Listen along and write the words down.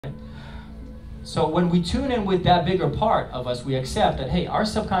So when we tune in with that bigger part of us, we accept that, hey, our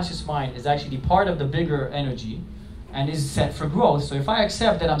subconscious mind is actually part of the bigger energy and is set for growth. So if I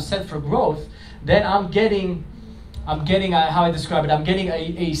accept that I'm set for growth, then I'm getting how I describe it, I'm getting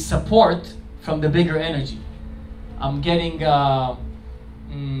a support from the bigger energy. I'm getting the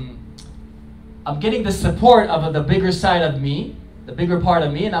support of the bigger side of me, the bigger part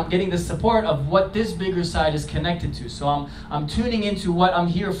of me, and I'm getting the support of what this bigger side is connected to. So I'm tuning into what I'm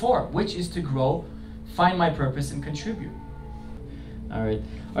here for, which is to grow, find my purpose, and contribute. All right,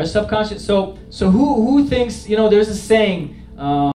 our subconscious. So who thinks, there's a saying.